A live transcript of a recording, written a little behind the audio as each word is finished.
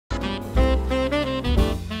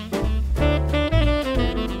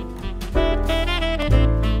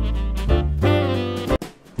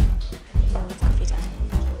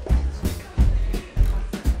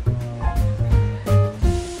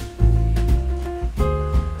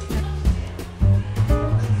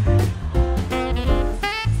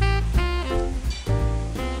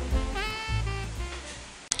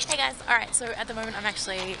So at the moment I'm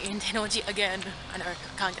actually in Tennoji again. I know,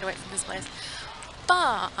 I can't get away from this place.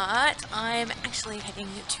 But I'm actually heading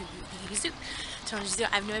to the zoo. Tennoji Zoo.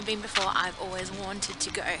 I've never been before. I've always wanted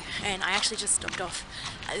to go, and I actually just stopped off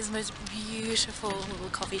at this most beautiful little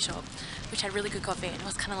coffee shop, which had really good coffee, and it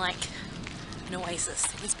was kind of like an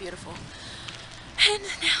oasis. It was beautiful. And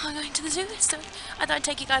now I'm going to the zoo, so I thought I'd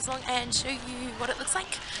take you guys along and show you what it looks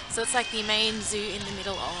like. So it's like the main zoo in the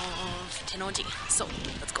middle of Tennoji. So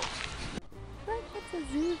let's go. Look, it's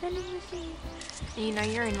a zoo vending machine. You know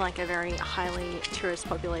you're in like a very highly tourist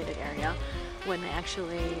populated area when they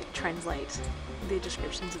actually translate the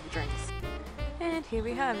descriptions of the drinks. And here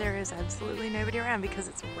we have, there is absolutely nobody around because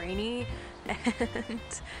it's rainy and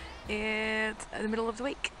it's in the middle of the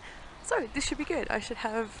week. So this should be good. I should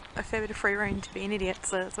have a fair bit of free reign to be an idiot,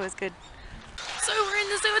 so that's always good. So we're in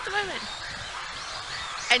the zoo at the moment.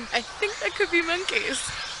 And I think that could be monkeys.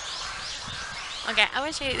 Okay, I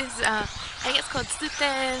want to show you this. I think it's called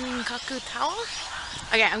Tsuten Kaku Tower.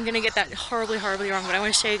 Okay, I'm gonna get that horribly wrong, but I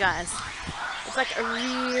want to show you guys. It's like a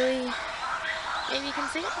really, maybe you can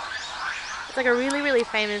see it? It's like a really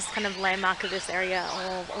famous kind of landmark of this area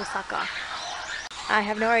of Osaka. I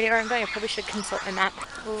have no idea where I'm going. I probably should consult my map.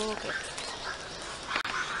 Okay.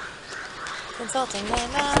 Consulting my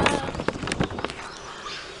map.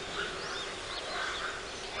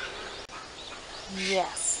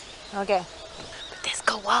 Yes. Okay. But there's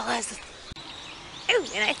koalas. Oh,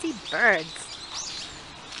 and I see birds.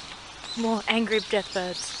 More angry death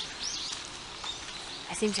birds.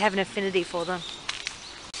 I seem to have an affinity for them.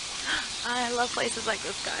 I love places like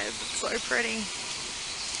this, guys. It's so pretty.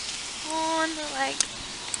 Oh, and the like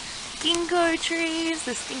ginkgo trees,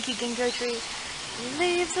 the stinky ginkgo trees.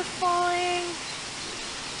 Leaves are falling.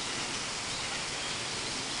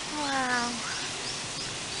 Wow.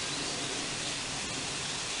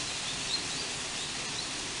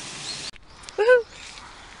 Woohoo!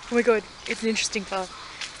 Oh my god, it's an interesting path.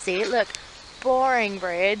 See, look. Boring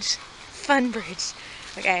bridge. Fun bridge.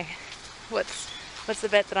 Okay, what's the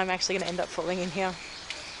bet that I'm actually going to end up falling in here?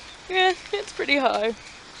 Yeah, it's pretty high.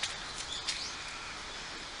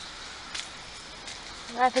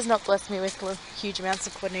 Life has not blessed me with huge amounts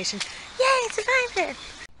of coordination. Yay, I survived it!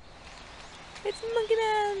 It's Monkey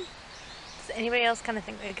Man! Does anybody else kind of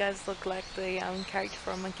think that guys look like the character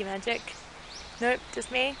from Monkey Magic? Nope,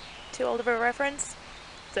 just me? Too old of a reference?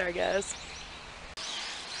 Sorry guys.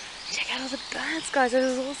 Check out all the birds, guys,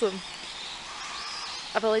 this is awesome.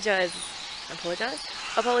 Apologies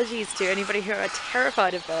to anybody who are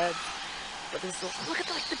terrified of birds. But this is awesome. Look at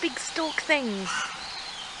the big stalk things!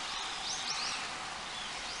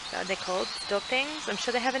 What are they called? Stalk things? I'm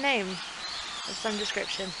sure they have a name of some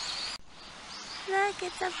description. Look,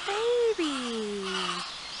 it's a baby!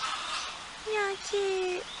 You're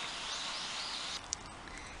cute!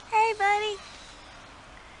 Hey, buddy!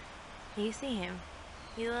 You see him?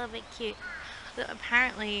 He's a little bit cute. But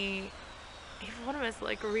apparently, hippopotamus are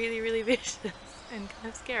like really vicious and kind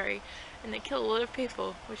of scary, and they kill a lot of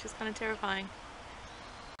people, which is kind of terrifying.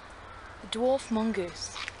 The dwarf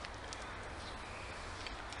mongoose.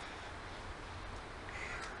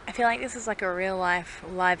 I feel like this is like a real life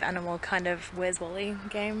live animal kind of Where's Wally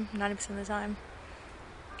game 90% of the time.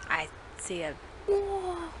 I see a...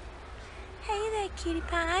 Whoa! Hey there, cutie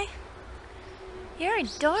pie! You're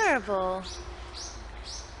adorable!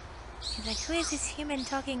 He's like, who is this human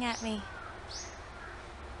talking at me?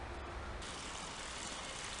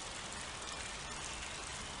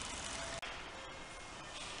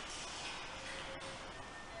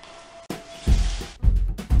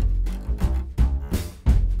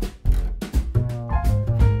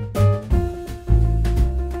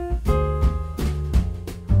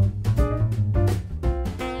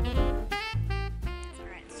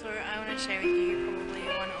 Share with you probably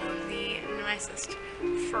one of the nicest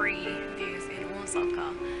free views in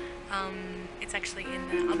Osaka. It's actually in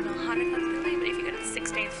the Abanohara building, but if you go to the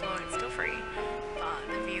 16th floor it's still free, but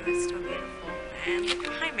the view is still beautiful. And look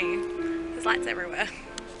behind me, there's lights everywhere.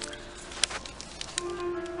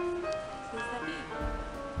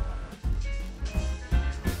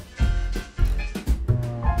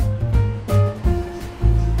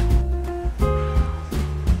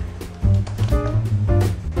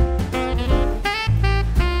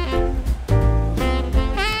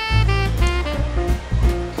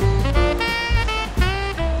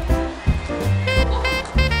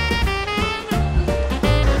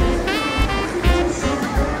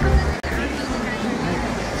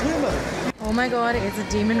 Oh my god, it's a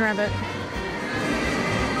demon rabbit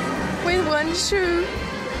with one shoe.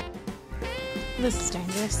 This is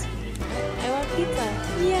dangerous. I want pizza.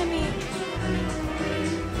 Yummy.